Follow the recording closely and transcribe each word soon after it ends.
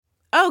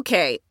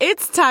Okay,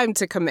 it's time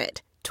to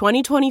commit.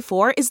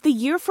 2024 is the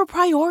year for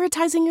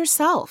prioritizing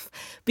yourself.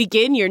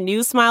 Begin your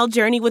new smile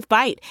journey with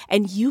Byte,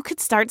 and you could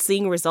start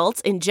seeing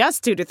results in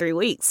just 2 to 3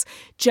 weeks.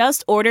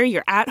 Just order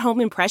your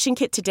at-home impression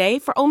kit today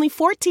for only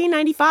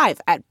 $14.95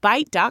 at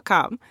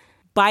Byte.com.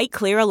 Byte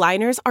Clear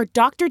aligners are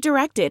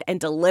doctor-directed and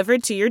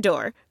delivered to your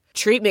door.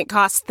 Treatment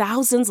costs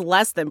thousands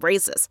less than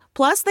braces.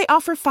 Plus, they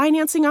offer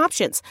financing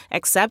options,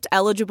 accept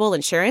eligible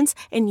insurance,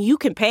 and you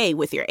can pay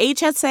with your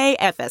HSA,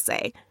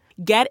 FSA.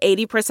 Get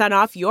 80%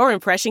 off your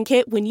impression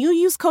kit when you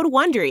use code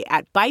WONDERY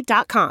at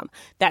Byte.com.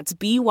 That's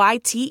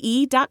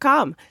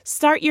BYTE.com.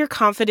 Start your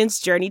confidence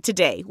journey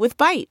today with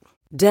Byte.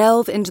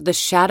 Delve into the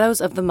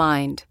shadows of the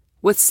mind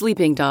with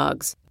Sleeping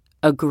Dogs,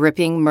 a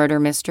gripping murder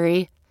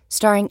mystery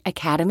starring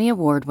Academy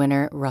Award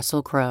winner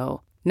Russell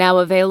Crowe. Now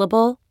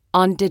available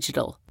on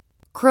digital.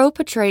 Crowe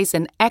portrays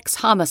an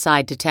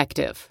ex-homicide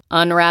detective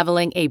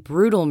unraveling a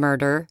brutal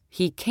murder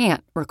he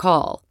can't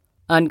recall.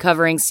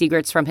 Uncovering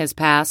secrets from his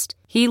past,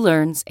 he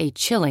learns a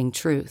chilling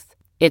truth.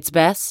 It's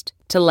best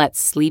to let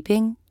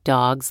sleeping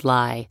dogs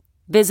lie.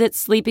 Visit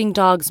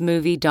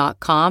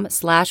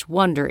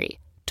sleepingdogsmovie.com/Wondery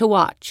to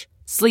watch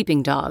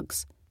Sleeping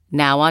Dogs,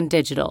 now on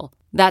digital.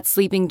 That's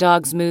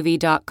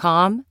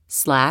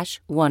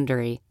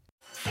sleepingdogsmovie.com/Wondery.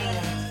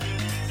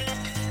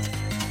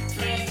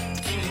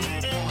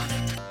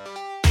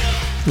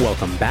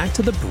 Welcome back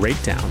to The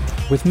Breakdown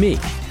with me,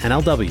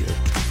 NLW.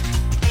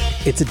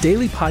 It's a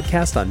daily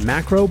podcast on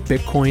macro,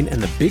 Bitcoin,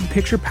 and the big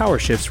picture power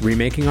shifts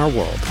remaking our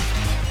world.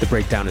 The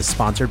Breakdown is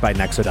sponsored by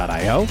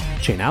Nexo.io,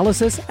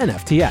 Chainalysis, and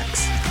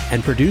FTX,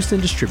 and produced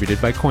and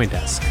distributed by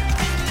CoinDesk.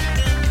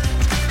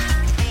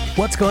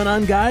 What's going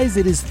on, guys?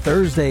 It is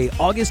Thursday,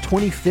 August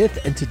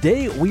 25th, and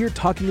today we are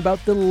talking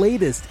about the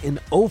latest in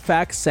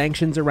OFAC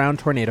sanctions around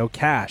Tornado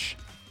Cash.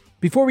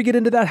 Before we get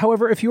into that,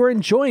 however, if you are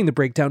enjoying The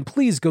Breakdown,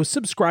 please go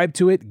subscribe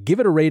to it, give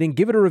it a rating,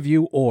 give it a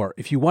review, or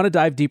if you want to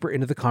dive deeper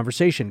into the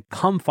conversation,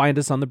 come find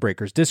us on the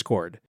Breakers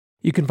Discord.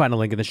 You can find a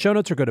link in the show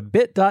notes or go to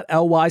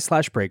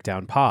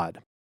bit.ly/breakdownpod.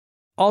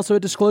 Also, a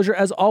disclosure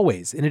as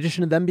always, in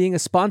addition to them being a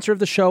sponsor of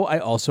the show, I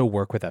also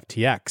work with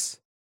FTX.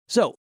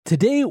 So,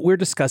 today we're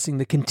discussing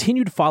the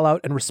continued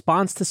fallout and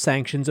response to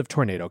sanctions of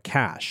Tornado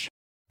Cash.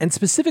 And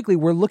specifically,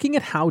 we're looking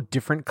at how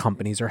different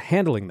companies are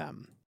handling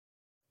them.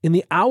 In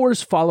the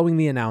hours following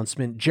the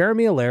announcement,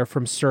 Jeremy Allaire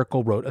from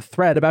Circle wrote a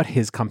thread about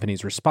his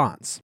company's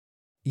response.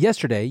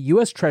 Yesterday,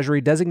 U.S.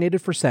 Treasury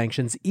designated for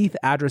sanctions ETH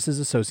addresses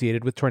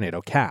associated with Tornado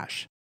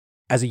Cash.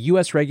 As a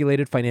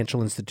U.S.-regulated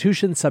financial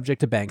institution subject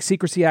to Bank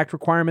Secrecy Act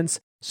requirements,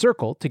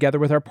 Circle, together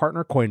with our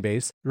partner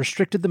Coinbase,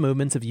 restricted the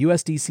movements of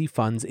USDC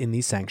funds in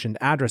these sanctioned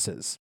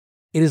addresses.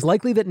 It is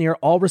likely that near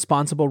all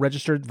responsible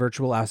registered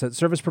virtual asset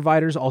service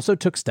providers also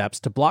took steps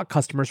to block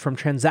customers from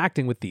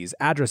transacting with these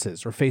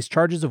addresses or face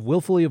charges of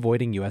willfully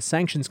avoiding U.S.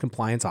 sanctions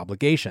compliance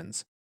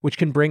obligations, which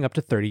can bring up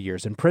to 30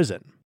 years in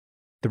prison.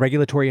 The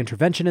regulatory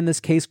intervention in this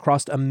case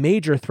crossed a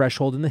major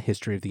threshold in the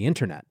history of the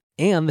internet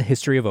and the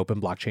history of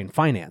open blockchain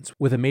finance,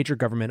 with a major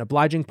government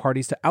obliging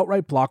parties to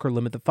outright block or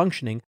limit the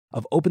functioning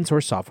of open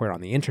source software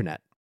on the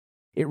internet.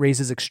 It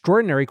raises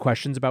extraordinary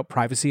questions about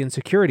privacy and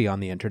security on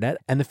the internet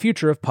and the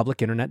future of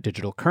public internet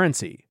digital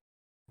currency.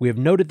 We have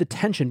noted the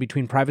tension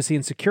between privacy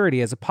and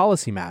security as a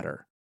policy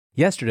matter.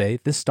 Yesterday,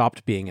 this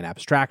stopped being an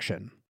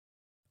abstraction.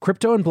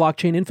 Crypto and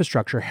blockchain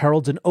infrastructure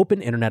heralds an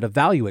open internet of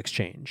value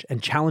exchange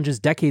and challenges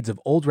decades of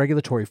old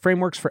regulatory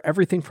frameworks for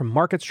everything from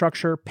market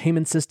structure,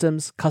 payment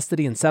systems,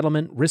 custody and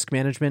settlement, risk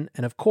management,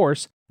 and of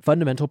course,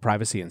 fundamental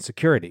privacy and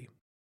security.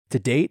 To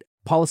date,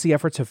 policy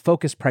efforts have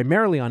focused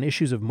primarily on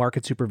issues of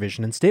market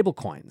supervision and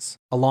stablecoins,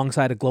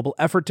 alongside a global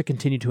effort to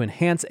continue to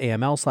enhance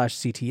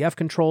AML/CTF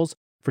controls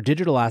for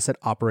digital asset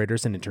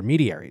operators and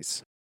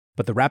intermediaries.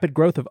 But the rapid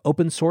growth of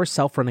open-source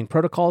self-running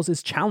protocols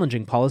is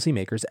challenging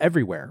policymakers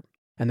everywhere,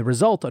 and the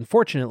result,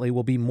 unfortunately,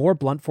 will be more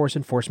blunt force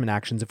enforcement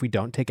actions if we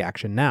don't take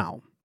action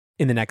now.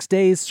 In the next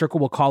days, Circle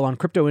will call on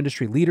crypto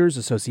industry leaders,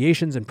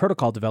 associations, and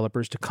protocol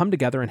developers to come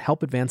together and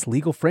help advance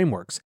legal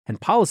frameworks and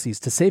policies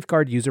to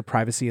safeguard user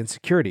privacy and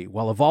security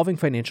while evolving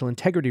financial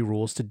integrity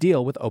rules to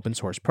deal with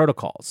open-source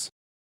protocols.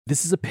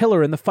 This is a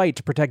pillar in the fight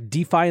to protect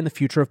DeFi and the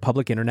future of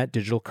public internet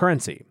digital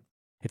currency.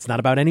 It's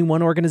not about any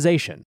one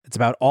organization. It's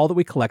about all that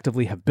we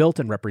collectively have built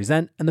and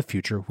represent and the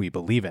future we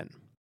believe in.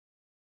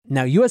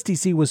 Now,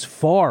 USDC was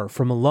far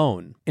from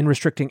alone in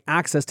restricting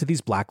access to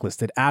these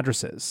blacklisted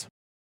addresses.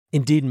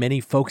 Indeed,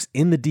 many folks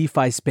in the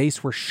DeFi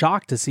space were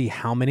shocked to see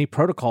how many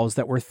protocols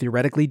that were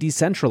theoretically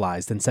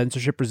decentralized and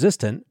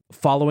censorship-resistant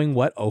following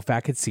what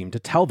OFAC had seemed to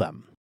tell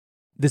them.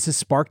 This has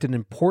sparked an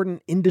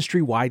important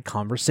industry-wide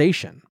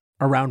conversation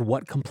around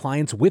what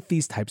compliance with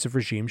these types of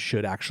regimes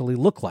should actually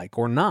look like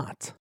or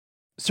not.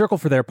 Circle,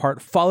 for their part,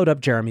 followed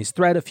up Jeremy's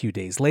thread a few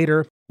days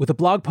later with a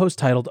blog post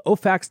titled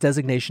OFAC's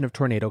Designation of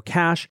Tornado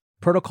Cash,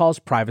 Protocols,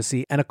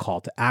 Privacy, and a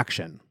Call to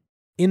Action.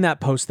 In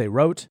that post, they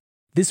wrote,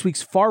 "This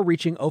week's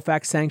far-reaching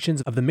OFAC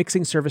sanctions of the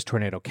mixing service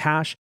Tornado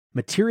Cash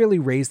materially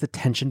raise the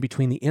tension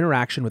between the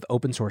interaction with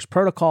open-source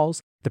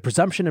protocols, the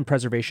presumption and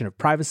preservation of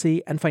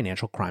privacy, and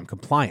financial crime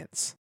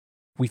compliance.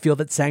 We feel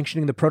that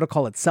sanctioning the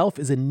protocol itself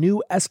is a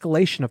new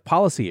escalation of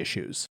policy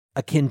issues,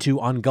 akin to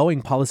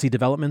ongoing policy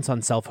developments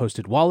on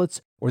self-hosted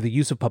wallets or the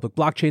use of public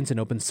blockchains and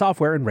open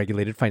software in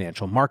regulated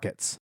financial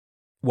markets.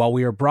 While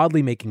we are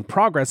broadly making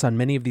progress on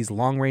many of these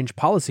long-range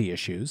policy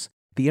issues,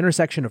 the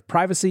intersection of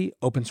privacy,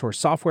 open source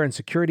software, and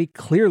security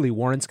clearly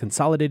warrants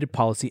consolidated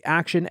policy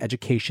action,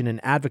 education, and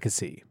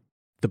advocacy.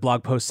 The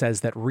blog post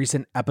says that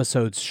recent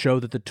episodes show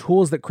that the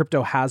tools that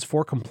crypto has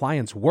for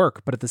compliance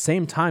work, but at the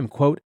same time,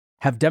 quote,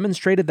 have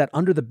demonstrated that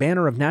under the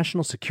banner of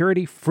national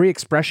security, free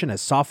expression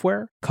as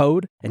software,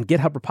 code, and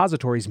GitHub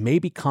repositories may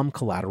become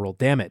collateral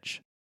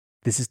damage.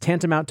 This is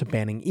tantamount to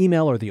banning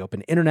email or the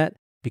open internet,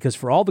 because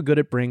for all the good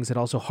it brings, it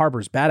also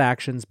harbors bad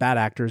actions, bad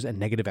actors, and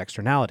negative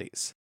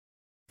externalities.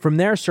 From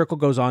there, Circle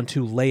goes on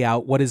to lay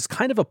out what is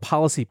kind of a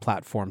policy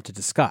platform to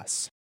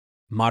discuss.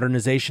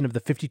 Modernization of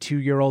the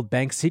 52-year-old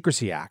Bank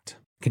Secrecy Act,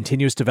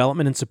 continuous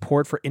development and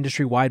support for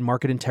industry-wide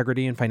market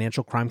integrity and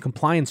financial crime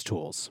compliance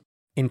tools,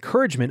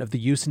 encouragement of the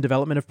use and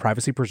development of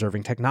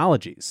privacy-preserving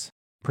technologies,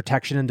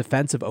 protection and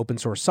defense of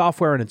open-source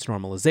software and its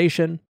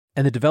normalization,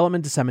 and the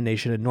development,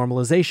 dissemination, and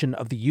normalization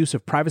of the use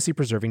of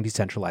privacy-preserving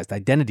decentralized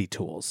identity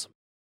tools.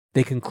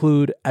 They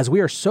conclude, as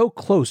we are so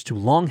close to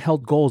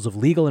long-held goals of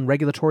legal and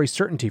regulatory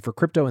certainty for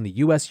crypto in the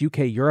US, UK,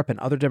 Europe, and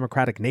other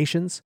democratic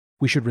nations,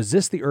 we should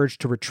resist the urge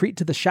to retreat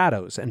to the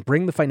shadows and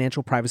bring the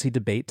financial privacy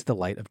debate to the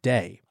light of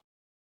day.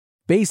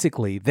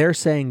 Basically, they're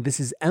saying this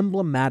is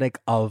emblematic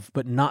of,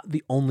 but not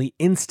the only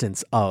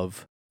instance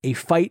of, a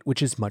fight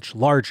which is much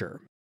larger.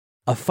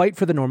 A fight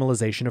for the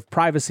normalization of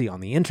privacy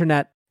on the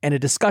internet, and a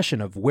discussion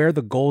of where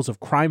the goals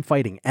of crime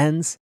fighting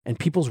ends and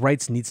people's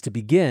rights needs to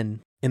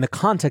begin in the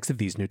context of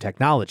these new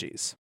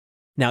technologies.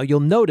 Now, you'll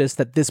notice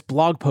that this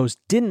blog post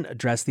didn't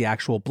address the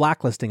actual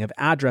blacklisting of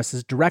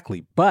addresses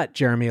directly, but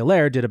Jeremy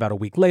Allaire did about a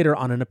week later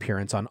on an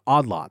appearance on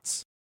Odd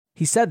Lots.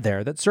 He said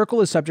there that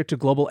Circle is subject to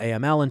global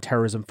AML and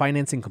terrorism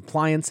financing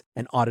compliance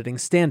and auditing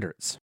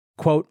standards.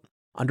 Quote,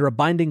 under a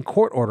binding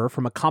court order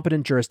from a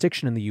competent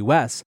jurisdiction in the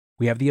US,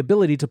 we have the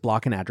ability to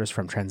block an address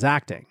from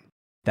transacting.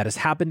 That has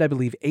happened, I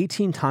believe,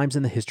 18 times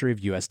in the history of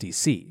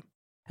USDC.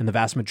 And the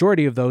vast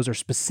majority of those are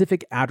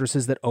specific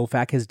addresses that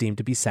OFAC has deemed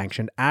to be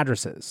sanctioned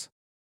addresses.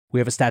 We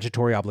have a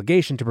statutory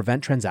obligation to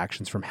prevent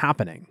transactions from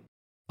happening.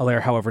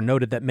 Allaire, however,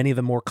 noted that many of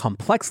the more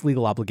complex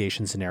legal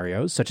obligation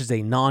scenarios, such as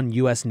a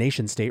non-US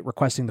nation-state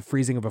requesting the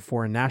freezing of a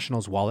foreign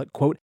national's wallet,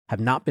 quote, have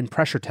not been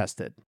pressure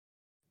tested.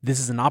 This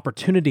is an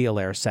opportunity,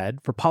 Allaire said,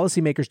 for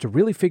policymakers to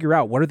really figure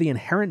out what are the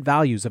inherent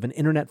values of an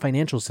internet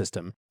financial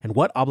system and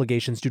what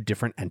obligations do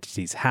different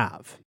entities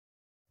have.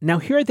 Now,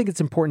 here I think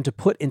it's important to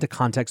put into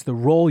context the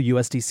role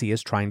USDC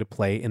is trying to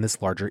play in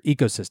this larger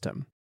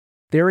ecosystem.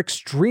 They're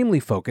extremely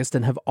focused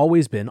and have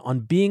always been on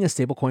being a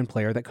stablecoin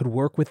player that could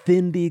work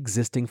within the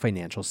existing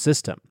financial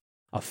system,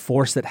 a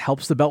force that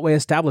helps the Beltway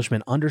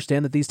establishment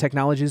understand that these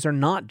technologies are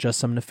not just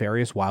some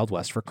nefarious Wild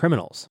West for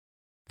criminals.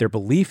 Their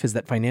belief is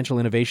that financial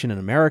innovation in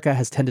America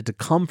has tended to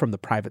come from the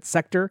private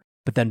sector,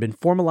 but then been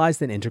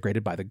formalized and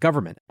integrated by the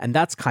government, and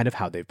that's kind of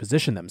how they've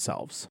positioned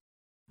themselves.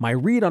 My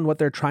read on what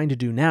they're trying to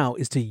do now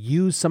is to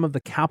use some of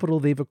the capital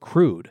they've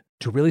accrued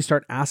to really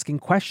start asking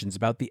questions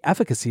about the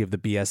efficacy of the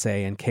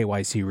BSA and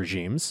KYC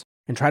regimes,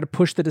 and try to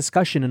push the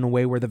discussion in a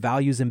way where the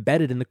values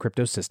embedded in the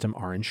crypto system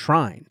are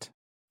enshrined.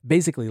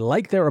 Basically,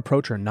 like their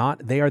approach or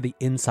not, they are the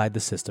inside the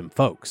system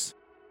folks.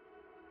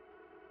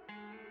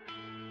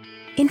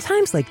 In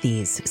times like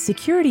these,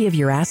 security of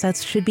your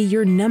assets should be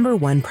your number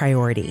one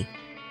priority.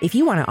 If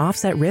you want to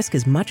offset risk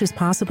as much as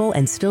possible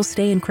and still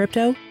stay in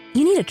crypto,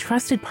 you need a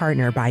trusted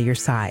partner by your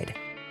side.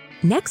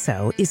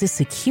 Nexo is a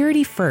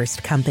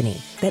security-first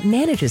company that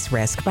manages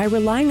risk by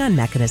relying on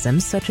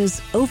mechanisms such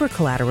as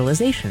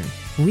over-collateralization,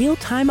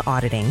 real-time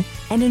auditing,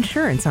 and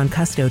insurance on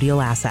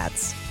custodial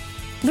assets.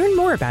 Learn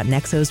more about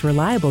Nexo's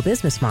reliable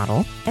business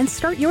model and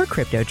start your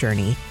crypto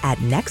journey at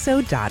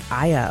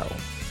nexo.io.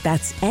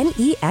 That's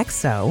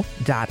nexo.io.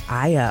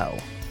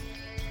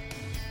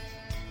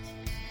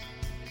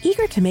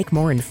 Eager to make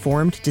more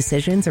informed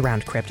decisions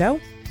around crypto?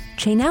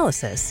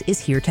 Chainalysis is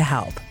here to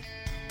help.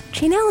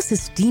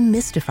 Chainalysis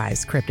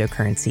demystifies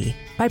cryptocurrency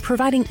by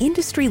providing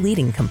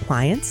industry-leading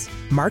compliance,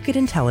 market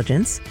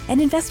intelligence, and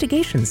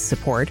investigations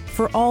support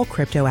for all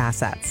crypto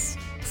assets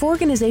for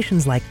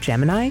organizations like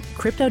Gemini,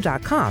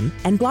 Crypto.com,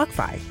 and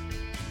BlockFi.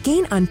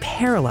 Gain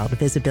unparalleled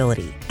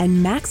visibility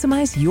and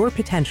maximize your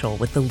potential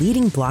with the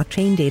leading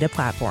blockchain data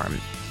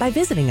platform by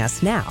visiting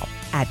us now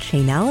at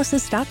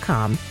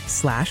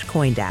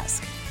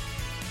chainalysis.com/Coindesk.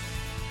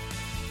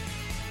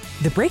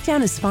 The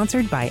breakdown is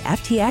sponsored by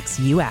FTX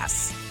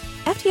US.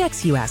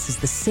 FTX US is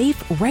the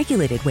safe,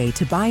 regulated way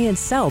to buy and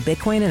sell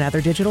Bitcoin and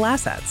other digital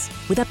assets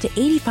with up to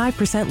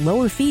 85%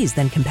 lower fees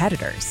than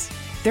competitors.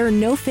 There are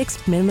no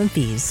fixed minimum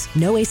fees,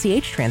 no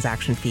ACH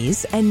transaction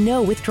fees, and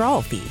no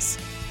withdrawal fees.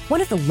 One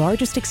of the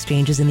largest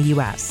exchanges in the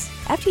US,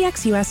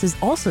 FTX US is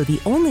also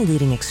the only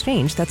leading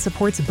exchange that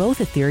supports both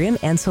Ethereum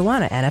and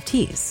Solana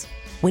NFTs.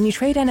 When you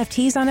trade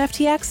NFTs on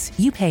FTX,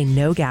 you pay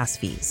no gas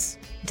fees.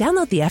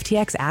 Download the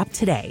FTX app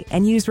today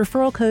and use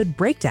referral code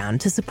BREAKDOWN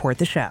to support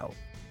the show.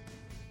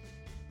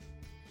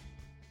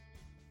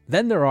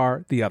 Then there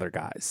are the other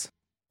guys.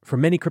 For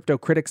many crypto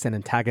critics and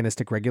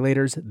antagonistic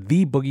regulators,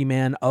 the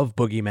boogeyman of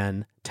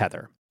boogeymen,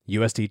 Tether,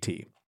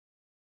 USDT.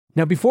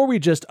 Now, before we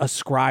just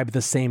ascribe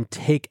the same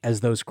take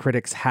as those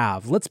critics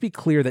have, let's be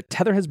clear that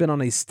Tether has been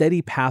on a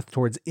steady path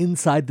towards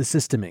inside the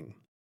systeming.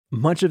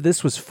 Much of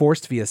this was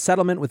forced via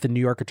settlement with the New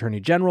York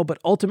Attorney General, but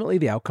ultimately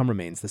the outcome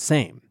remains the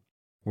same.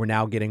 We're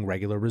now getting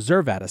regular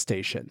reserve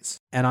attestations,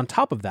 and on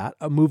top of that,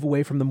 a move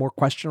away from the more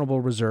questionable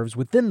reserves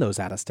within those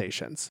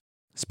attestations.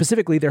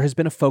 Specifically, there has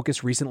been a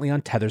focus recently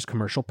on Tether's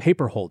commercial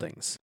paper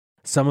holdings.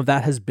 Some of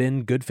that has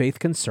been good faith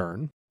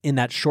concern, in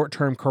that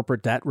short-term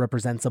corporate debt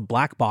represents a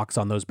black box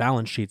on those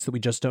balance sheets that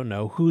we just don't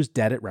know whose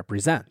debt it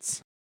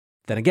represents.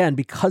 Then again,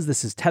 because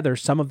this is Tether,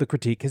 some of the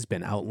critique has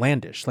been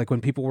outlandish, like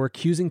when people were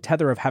accusing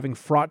Tether of having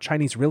fraught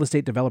Chinese real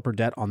estate developer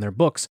debt on their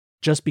books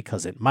just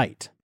because it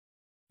might.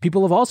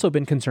 People have also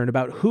been concerned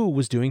about who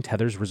was doing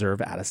Tether's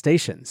reserve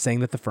attestation,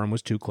 saying that the firm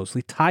was too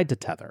closely tied to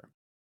Tether.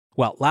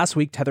 Well, last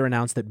week, Tether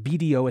announced that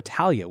BDO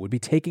Italia would be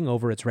taking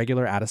over its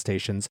regular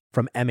attestations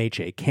from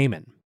MHA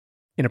Cayman.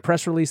 In a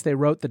press release, they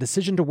wrote, "The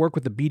decision to work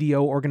with the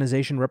BDO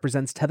organization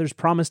represents Tether's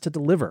promise to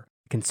deliver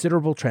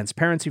considerable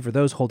transparency for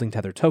those holding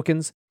Tether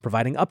tokens,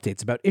 providing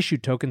updates about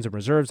issued tokens and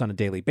reserves on a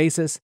daily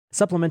basis,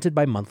 supplemented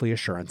by monthly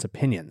assurance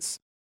opinions."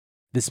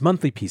 This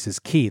monthly piece is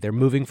key. They're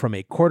moving from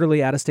a quarterly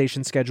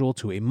attestation schedule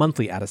to a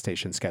monthly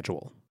attestation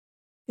schedule.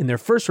 In their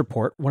first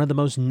report, one of the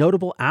most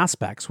notable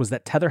aspects was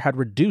that Tether had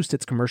reduced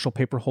its commercial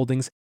paper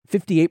holdings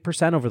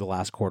 58% over the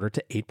last quarter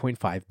to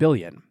 $8.5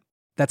 billion.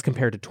 That's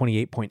compared to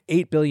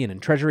 $28.8 billion in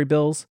treasury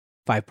bills,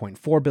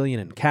 $5.4 billion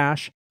in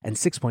cash, and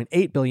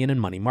 $6.8 billion in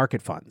money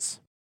market funds.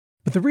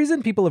 But the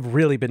reason people have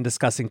really been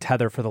discussing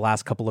Tether for the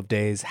last couple of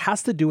days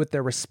has to do with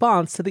their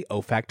response to the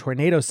OFAC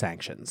tornado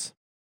sanctions.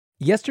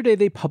 Yesterday,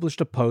 they published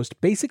a post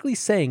basically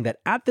saying that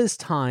at this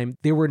time,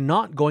 they were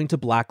not going to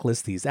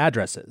blacklist these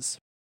addresses.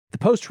 The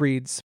post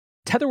reads,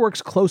 "Tether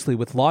works closely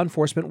with law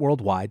enforcement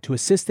worldwide to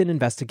assist in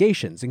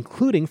investigations,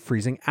 including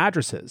freezing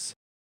addresses.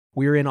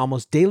 We are in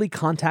almost daily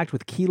contact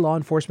with key law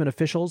enforcement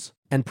officials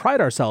and pride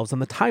ourselves on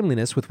the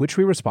timeliness with which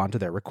we respond to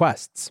their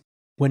requests.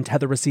 When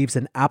Tether receives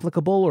an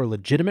applicable or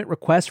legitimate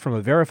request from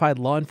a verified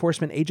law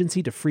enforcement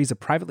agency to freeze a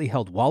privately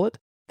held wallet,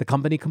 the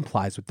company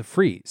complies with the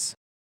freeze.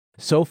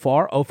 So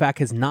far, OFAC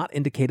has not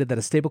indicated that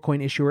a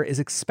stablecoin issuer is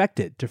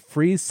expected to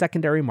freeze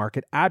secondary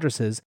market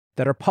addresses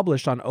that are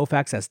published on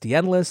OFAC's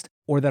SDN list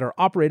or that are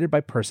operated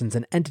by persons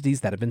and entities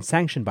that have been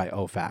sanctioned by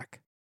OFAC.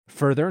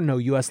 Further, no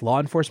U.S.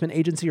 law enforcement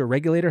agency or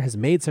regulator has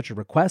made such a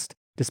request,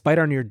 despite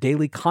our near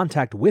daily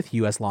contact with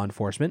U.S. law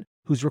enforcement,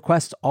 whose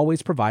requests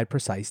always provide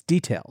precise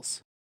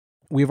details.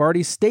 We have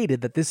already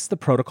stated that this is the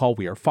protocol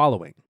we are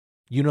following.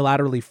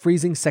 Unilaterally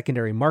freezing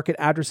secondary market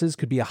addresses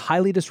could be a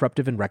highly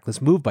disruptive and reckless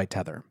move by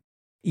Tether.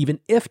 Even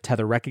if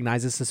Tether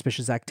recognizes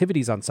suspicious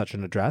activities on such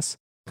an address,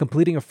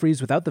 completing a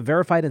freeze without the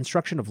verified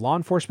instruction of law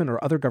enforcement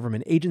or other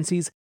government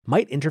agencies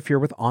might interfere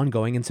with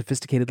ongoing and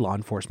sophisticated law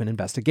enforcement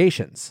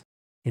investigations.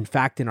 In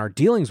fact, in our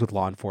dealings with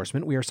law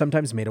enforcement, we are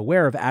sometimes made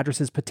aware of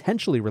addresses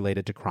potentially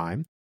related to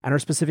crime and are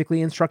specifically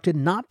instructed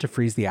not to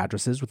freeze the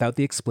addresses without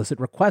the explicit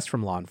request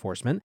from law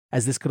enforcement,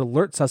 as this could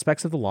alert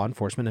suspects of the law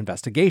enforcement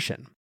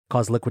investigation,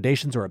 cause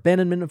liquidations or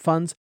abandonment of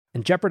funds,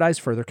 and jeopardize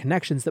further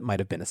connections that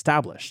might have been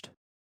established.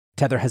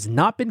 Tether has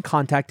not been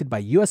contacted by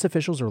U.S.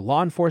 officials or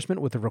law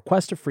enforcement with a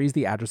request to freeze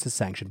the addresses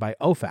sanctioned by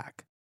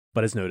OFAC.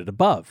 But as noted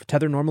above,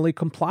 Tether normally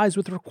complies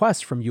with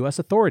requests from U.S.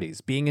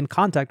 authorities, being in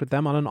contact with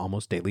them on an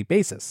almost daily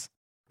basis.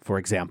 For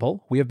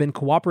example, we have been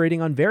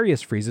cooperating on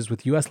various freezes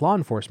with U.S. law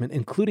enforcement,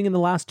 including in the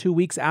last 2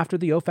 weeks after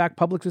the OFAC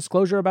public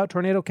disclosure about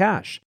Tornado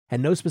Cash,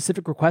 and no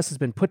specific request has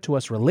been put to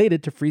us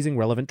related to freezing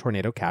relevant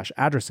Tornado Cash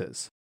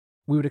addresses.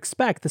 We would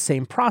expect the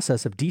same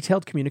process of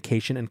detailed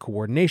communication and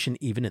coordination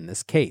even in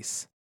this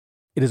case.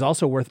 It is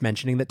also worth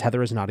mentioning that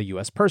Tether is not a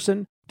U.S.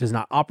 person, does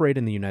not operate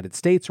in the United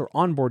States, or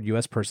onboard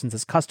U.S. persons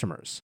as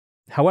customers.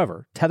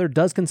 However, Tether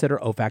does consider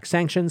OFAC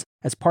sanctions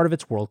as part of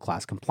its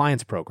world-class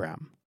compliance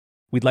program.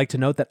 We'd like to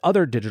note that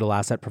other digital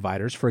asset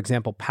providers, for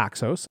example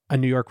Paxos, a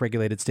New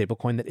York-regulated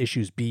stablecoin that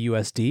issues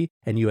BUSD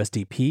and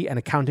USDP and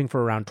accounting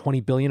for around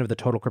 $20 billion of the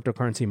total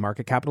cryptocurrency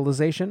market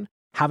capitalization,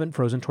 haven't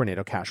frozen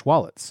Tornado Cash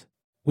wallets.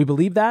 We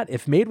believe that,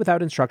 if made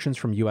without instructions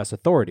from U.S.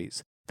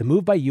 authorities, the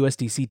move by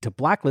USDC to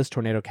blacklist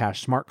Tornado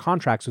Cash smart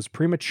contracts was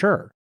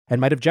premature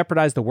and might have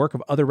jeopardized the work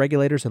of other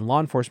regulators and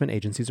law enforcement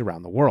agencies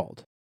around the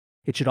world.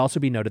 It should also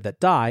be noted that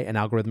DAI, an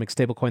algorithmic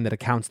stablecoin that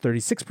accounts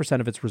 36%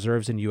 of its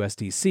reserves in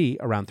USDC,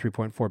 around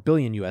 $3.4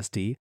 billion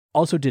USD,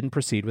 also didn't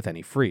proceed with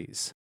any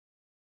freeze.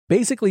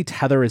 Basically,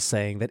 Tether is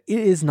saying that it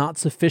is not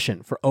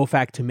sufficient for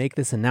OFAC to make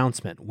this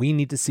announcement. We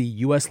need to see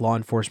U.S. law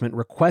enforcement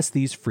request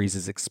these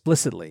freezes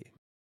explicitly.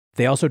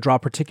 They also draw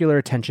particular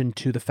attention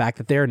to the fact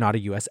that they are not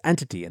a U.S.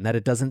 entity and that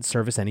it doesn't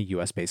service any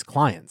U.S.-based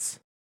clients.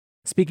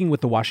 Speaking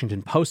with the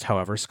Washington Post,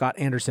 however, Scott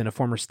Anderson, a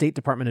former State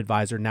Department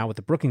advisor now with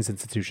the Brookings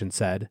Institution,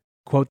 said,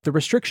 quote, "The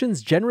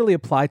restrictions generally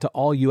apply to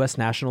all U.S.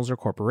 nationals or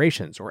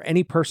corporations, or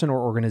any person or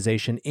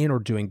organization in or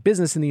doing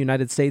business in the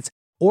United States,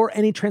 or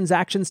any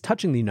transactions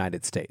touching the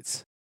United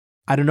States.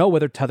 I don't know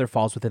whether Tether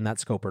falls within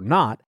that scope or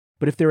not,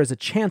 but if there is a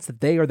chance that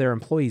they or their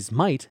employees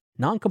might,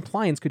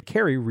 non-compliance could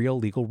carry real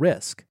legal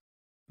risk.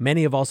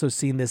 Many have also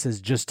seen this as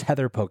just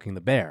Tether poking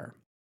the bear.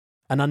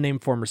 An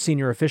unnamed former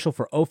senior official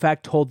for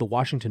OFAC told the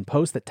Washington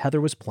Post that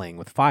Tether was playing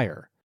with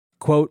fire.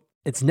 Quote,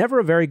 "It's never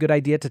a very good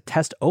idea to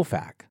test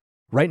OFAC.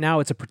 Right now,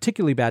 it's a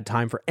particularly bad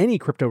time for any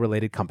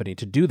crypto-related company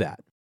to do that.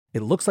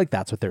 It looks like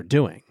that's what they're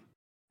doing."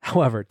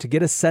 However, to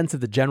get a sense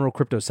of the general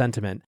crypto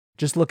sentiment,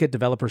 just look at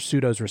developer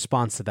Sudo's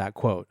response to that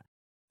quote.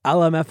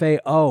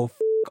 LMFAO, f***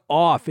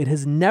 off. It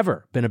has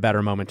never been a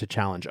better moment to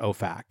challenge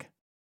OFAC.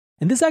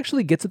 And this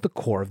actually gets at the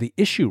core of the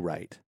issue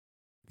right.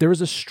 There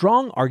is a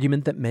strong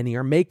argument that many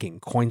are making,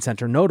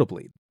 CoinCenter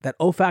notably, that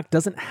OFAC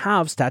doesn't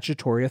have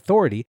statutory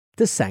authority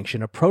to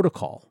sanction a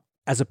protocol,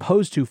 as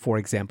opposed to, for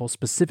example,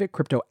 specific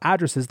crypto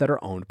addresses that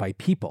are owned by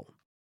people.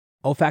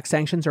 OFAC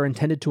sanctions are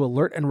intended to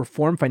alert and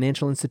reform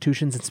financial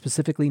institutions and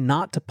specifically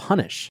not to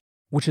punish,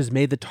 which has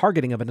made the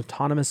targeting of an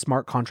autonomous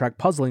smart contract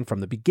puzzling from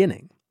the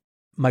beginning.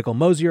 Michael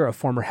Mosier, a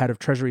former head of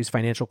Treasury's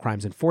Financial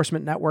Crimes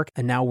Enforcement Network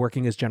and now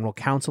working as general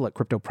counsel at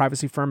crypto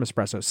privacy firm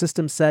Espresso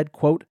Systems, said,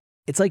 quote,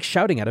 "It's like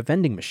shouting at a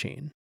vending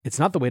machine. It's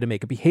not the way to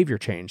make a behavior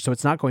change, so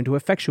it's not going to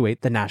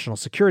effectuate the national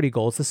security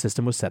goals the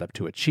system was set up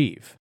to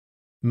achieve."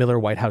 Miller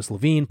White House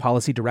Levine,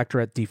 policy director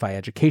at DeFi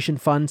Education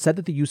Fund, said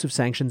that the use of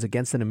sanctions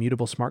against an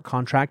immutable smart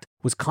contract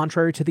was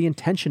contrary to the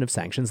intention of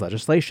sanctions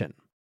legislation.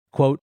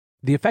 Quote,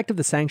 "The effect of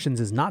the sanctions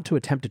is not to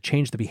attempt to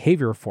change the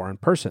behavior of foreign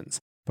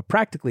persons, but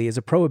practically is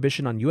a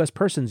prohibition on U.S.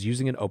 persons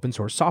using an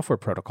open-source software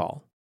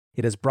protocol.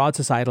 It has broad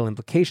societal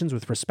implications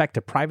with respect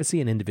to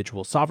privacy and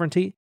individual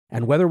sovereignty,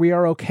 and whether we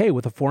are okay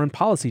with a foreign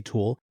policy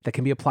tool that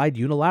can be applied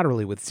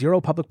unilaterally with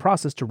zero public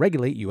process to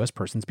regulate U.S.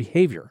 persons'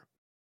 behavior.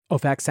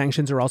 OFAC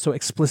sanctions are also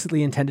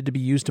explicitly intended to be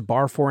used to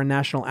bar foreign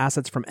national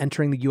assets from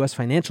entering the U.S.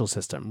 financial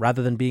system,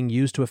 rather than being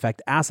used to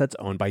affect assets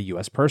owned by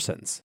U.S.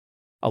 persons.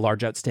 A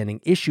large outstanding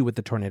issue with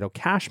the Tornado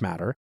Cash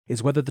matter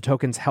is whether the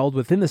tokens held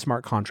within the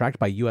smart contract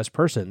by U.S.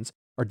 persons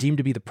are deemed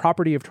to be the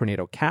property of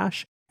Tornado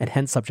Cash and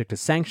hence subject to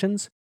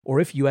sanctions, or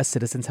if U.S.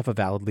 citizens have a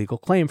valid legal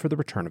claim for the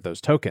return of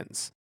those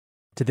tokens.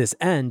 To this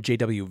end,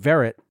 J.W.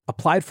 Verrett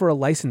applied for a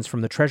license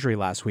from the Treasury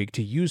last week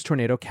to use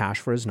Tornado Cash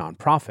for his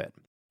nonprofit.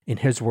 In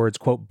his words,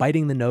 quote,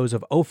 "biting the nose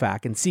of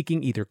OFAC and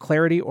seeking either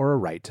clarity or a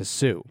right to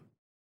sue."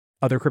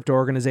 Other crypto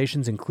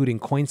organizations, including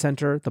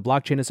CoinCenter, the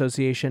Blockchain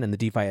Association, and the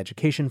DeFi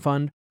Education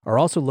Fund, are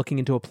also looking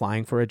into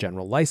applying for a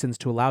general license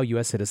to allow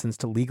U.S. citizens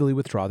to legally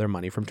withdraw their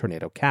money from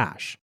Tornado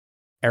Cash.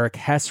 Eric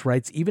Hess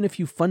writes, "Even if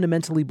you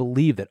fundamentally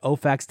believe that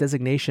OFAC's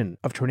designation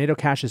of Tornado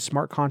Cash's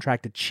smart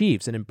contract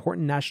achieves an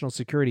important national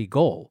security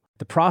goal,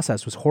 the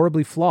process was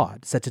horribly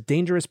flawed, sets a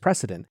dangerous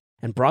precedent,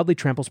 and broadly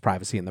tramples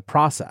privacy in the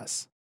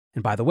process."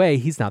 And by the way,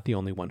 he's not the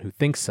only one who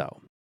thinks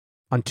so.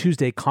 On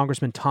Tuesday,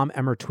 Congressman Tom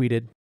Emmer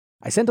tweeted,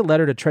 "I sent a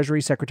letter to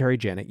Treasury Secretary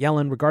Janet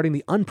Yellen regarding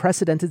the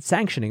unprecedented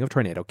sanctioning of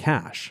Tornado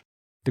Cash.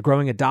 The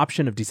growing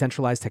adoption of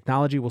decentralized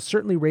technology will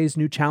certainly raise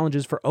new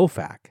challenges for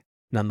OFAC.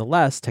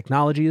 Nonetheless,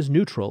 technology is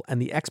neutral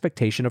and the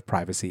expectation of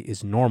privacy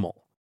is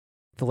normal."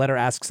 The letter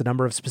asks a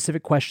number of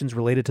specific questions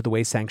related to the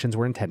way sanctions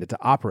were intended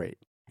to operate,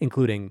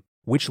 including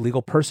which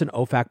legal person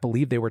OFAC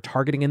believed they were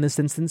targeting in this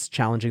instance,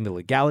 challenging the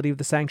legality of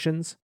the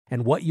sanctions,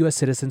 and what U.S.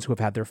 citizens who have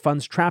had their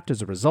funds trapped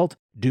as a result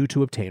do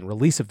to obtain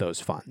release of those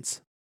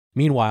funds.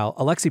 Meanwhile,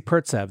 Alexei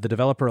Pertsev, the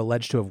developer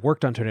alleged to have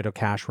worked on Tornado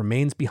Cash,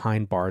 remains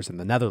behind bars in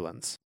the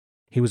Netherlands.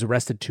 He was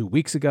arrested 2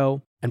 weeks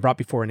ago and brought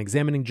before an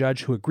examining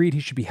judge who agreed he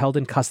should be held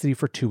in custody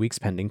for 2 weeks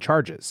pending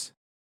charges.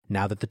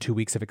 Now that the 2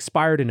 weeks have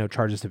expired and no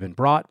charges have been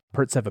brought,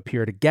 Pertsev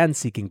appeared again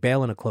seeking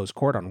bail in a closed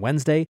court on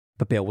Wednesday,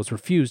 but bail was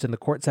refused and the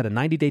court set a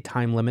 90-day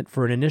time limit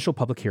for an initial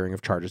public hearing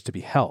of charges to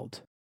be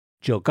held.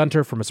 Jill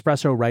Gunter from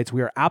Espresso writes,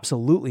 "We are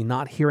absolutely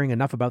not hearing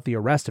enough about the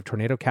arrest of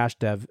Tornado Cash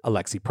dev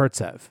Alexei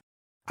Pertsev.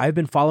 I have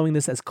been following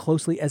this as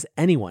closely as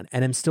anyone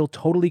and am still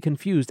totally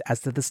confused as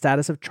to the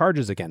status of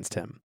charges against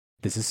him.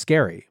 This is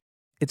scary.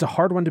 It's a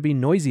hard one to be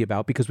noisy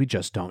about because we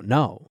just don't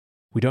know.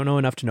 We don't know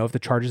enough to know if the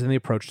charges and the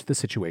approach to the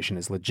situation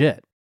is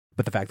legit.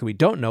 But the fact that we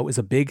don't know is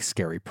a big,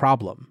 scary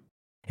problem.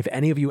 If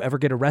any of you ever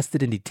get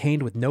arrested and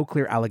detained with no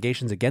clear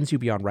allegations against you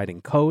beyond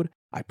writing code,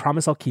 I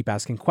promise I'll keep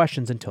asking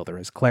questions until there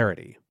is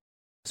clarity."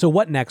 So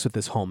what next with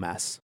this whole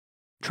mess?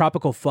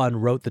 Tropical Fun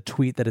wrote the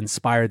tweet that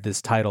inspired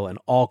this title, and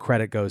all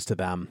credit goes to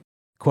them.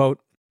 Quote,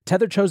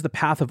 "Tether chose the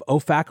path of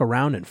OFAC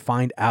around and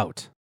find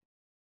out."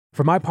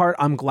 For my part,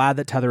 I'm glad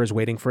that Tether is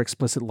waiting for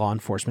explicit law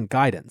enforcement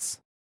guidance.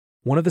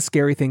 One of the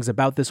scary things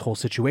about this whole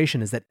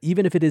situation is that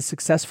even if it is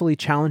successfully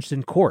challenged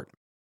in court,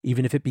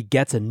 even if it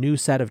begets a new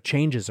set of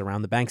changes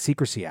around the Bank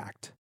Secrecy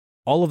Act,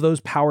 all of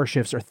those power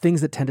shifts are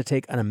things that tend to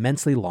take an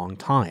immensely long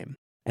time,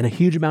 and a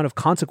huge amount of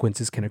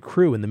consequences can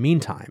accrue in the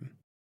meantime.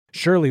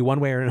 Surely, one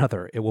way or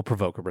another, it will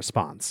provoke a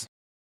response.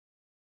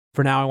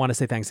 For now, I want to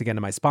say thanks again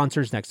to my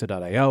sponsors,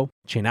 Nexo.io,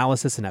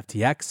 Chainalysis, and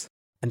FTX,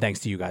 and thanks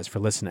to you guys for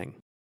listening.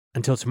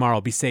 Until tomorrow,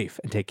 be safe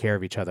and take care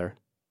of each other.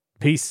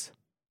 Peace.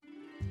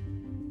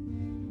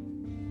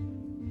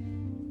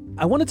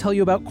 I want to tell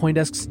you about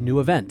CoinDesk's new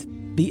event,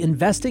 the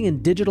Investing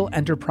in Digital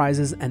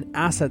Enterprises and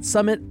Assets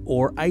Summit,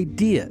 or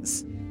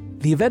IDEAS.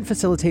 The event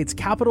facilitates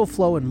capital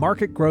flow and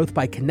market growth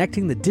by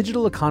connecting the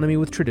digital economy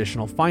with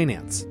traditional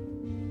finance.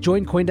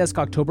 Join CoinDesk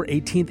October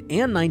 18th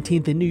and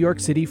 19th in New York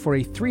City for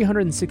a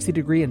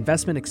 360-degree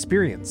investment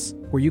experience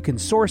where you can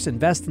source,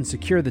 invest, and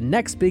secure the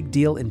next big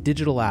deal in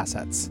digital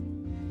assets.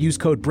 Use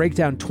code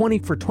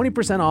BREAKDOWN20 for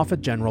 20% off a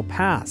general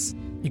pass.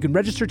 You can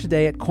register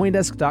today at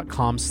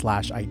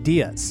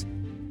CoinDesk.com/ideas.